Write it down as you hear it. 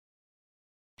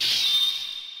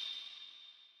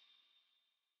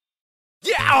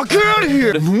I'll get out of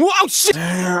here! Whoa, shit!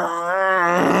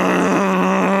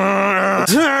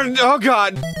 Oh,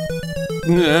 God.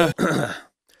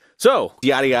 So,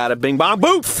 yada yada, bing bong,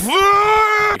 boop!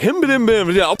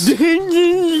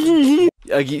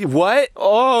 What?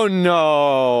 Oh,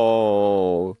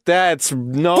 no. That's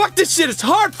no. Fuck this shit, it's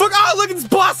hard! Fuck! Oh, look at this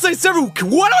boss size everywhere!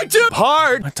 What do I do?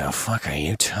 Hard! What the fuck are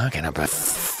you talking about?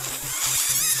 Fuck!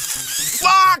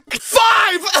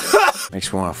 5!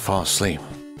 Makes me want to fall asleep.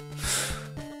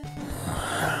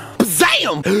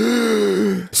 Bzam!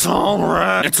 It's all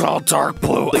red. It's all dark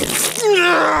blue.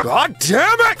 God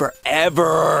damn it!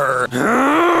 Forever.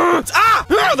 Ah!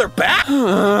 They're back!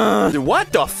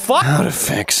 What the fuck? How to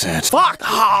fix it? Fuck!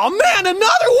 Oh man,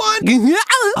 another one!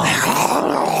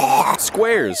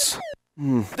 Squares.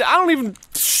 I don't even...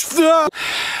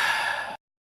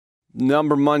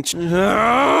 Number munch.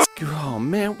 Oh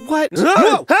man, what?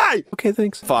 Whoa, hey! Okay,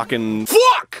 thanks. Fucking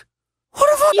fuck! What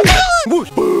the fuck?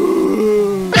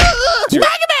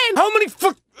 MegaMan! How many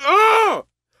fuck?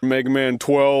 MegaMan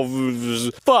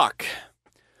 12. Fuck.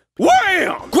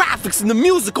 Wham! Graphics and the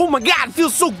music, oh my god, it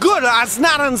feels so good. It's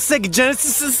not on the Sega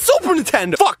Genesis, it's Super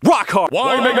Nintendo. Fuck, rock hard.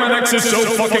 Why MegaMan X is so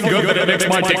fucking good that it makes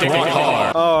my dick rock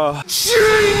hard.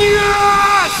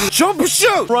 Genius! Jump and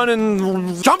shoot!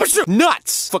 Running, jump and shoot!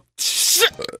 Nuts! Fuck,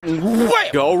 shit!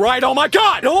 Wait! Go right, oh my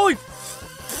god! Holy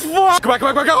fuck! Go back,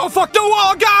 oh fuck, no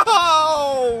wall,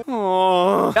 go!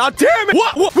 Oh, god damn it!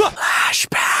 What?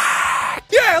 Flashback!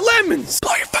 Yeah, lemons!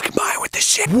 Blow your fucking mind with this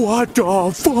shit. What the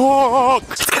fuck?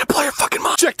 It's gonna blow your fucking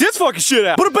mind. Check this fucking shit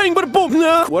out. Bada bang, bada boom.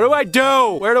 No. What do I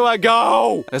do? Where do I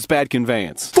go? That's bad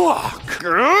conveyance. Fuck.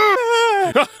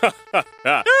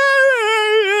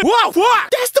 Whoa, fuck!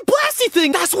 That's the blasty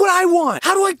thing. That's what I want.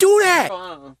 How do I do that?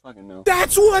 I don't fucking know.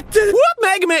 That's what the... What,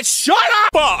 MegaMan? Shut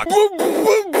up! Fuck!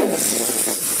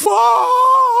 Fuck!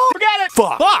 Forget it!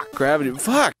 Fuck! Gravity.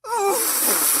 Fuck!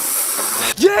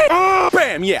 Yeah!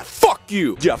 Bam! Yeah! Fuck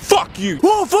you! Yeah, fuck you!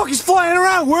 Oh, fuck, he's flying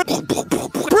around!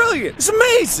 Brilliant! It's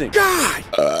amazing! God!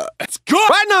 It's good!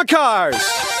 Riding on cars!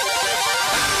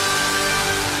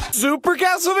 Super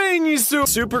Castlevania!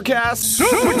 Super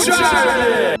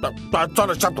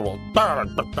Unacceptable!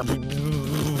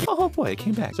 Oh boy, it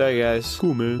came back. Sorry guys.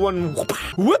 Cool, man. One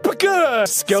whippica!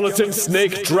 Skeleton,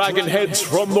 snake, dragon heads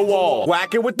from the wall.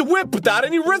 Whack it with the whip without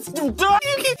any risk. You can whip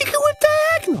diagonal. You can whip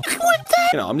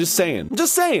diagonal. You know, I'm just saying.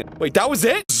 Wait, that was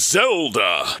it?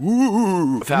 Zelda.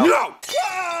 Ooh. Without... No!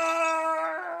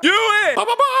 Do it!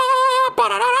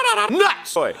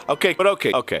 Nuts! Okay, but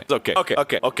okay.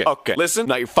 Listen,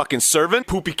 not your fucking servant.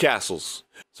 Poopy castles.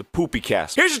 It's a poopy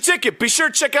castle. Here's your ticket. Be sure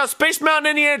to check out Space Mountain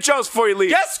Indiana Jones before you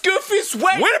leave. Guess Goofy's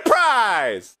way. Win a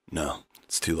prize! No,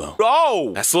 it's too low.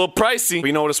 Oh! That's a little pricey, but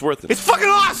you know what it's worth it. It's fucking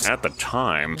awesome! At the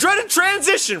time. Dreaded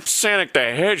transition from Sonic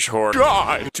the Hedgehog.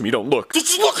 God! To me, don't look.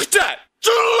 Just look at that!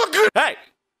 Hey!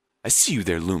 I see you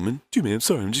there, Lumen. Dude, man, I'm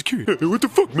sorry, I'm just curious. Hey, what the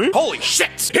fuck, man? Holy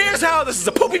shit! Here's how this is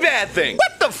a poopy bad thing.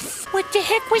 What the What the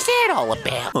heck was that all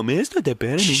about? Oh, man, it's not that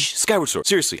bad. Shh, Skyward Sword.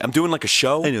 Seriously, I'm doing like a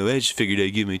show. I know, I just figured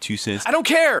I'd give my 2 cents. I don't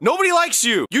care. Nobody likes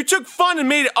you. You took fun and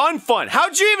made it unfun.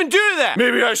 How'd you even do that?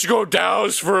 Maybe I should go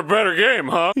Dallas for a better game,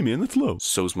 huh? Hey, man, that's low.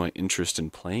 So's my interest in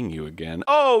playing you again.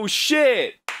 Oh,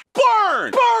 shit.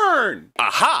 Burn! Burn!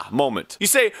 Aha moment. You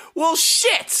say, well,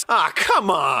 shit. Ah, come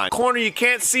on. Corner you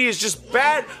can't see is just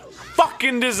bad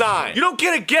fucking design. You don't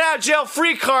get a get out jail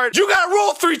free card. You gotta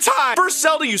roll 3 times. First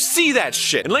Zelda, you see that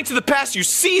shit. In Link to the Past, you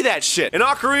see that shit. In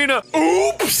Ocarina,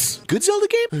 oops. Good Zelda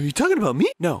game? Are you talking about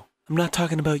me? No, I'm not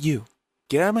talking about you.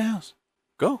 Get out of my house.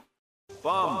 Go.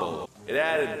 Bumble. It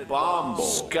added Bumble.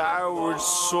 Skyward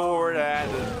Sword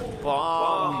added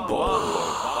Bumble.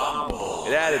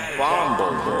 It added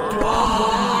Bumble.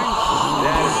 It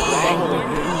added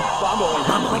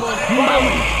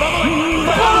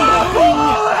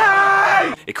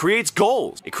It creates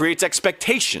goals. It creates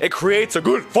expectation. It creates a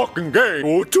good fucking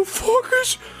game. What the fuck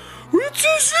is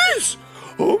this?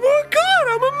 Oh my god,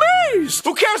 I'm amazed!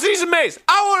 Who cares that he's amazed?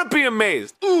 I want to be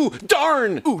amazed! Ooh,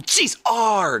 darn! Ooh, jeez,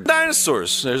 arg!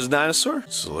 Dinosaurs. There's a dinosaur.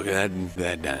 So look at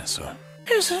that dinosaur.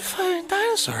 There's a fucking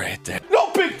dinosaur right there.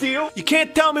 No big deal! You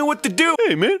can't tell me what to do!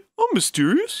 Hey man, I'm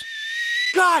mysterious.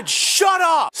 God, shut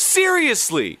up!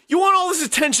 Seriously! You want all this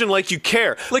attention like you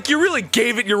care. Like you really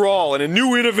gave it your all in a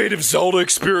new innovative Zelda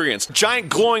experience. Giant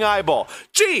glowing eyeball.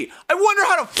 Gee, I wonder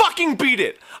how to fucking beat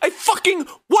it! I fucking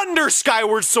wonder,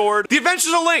 Skyward Sword! The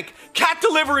Adventures of Link! Cat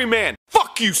Delivery Man!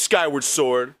 Fuck you, Skyward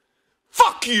Sword!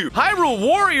 Fuck you! Hyrule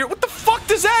Warrior? What the fuck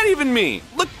does that even mean?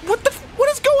 Look, what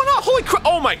is going on? Holy crap!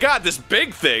 Oh my god, this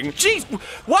big thing! Jeez,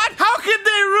 what? How could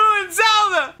they ruin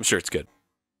Zelda? I'm sure it's good.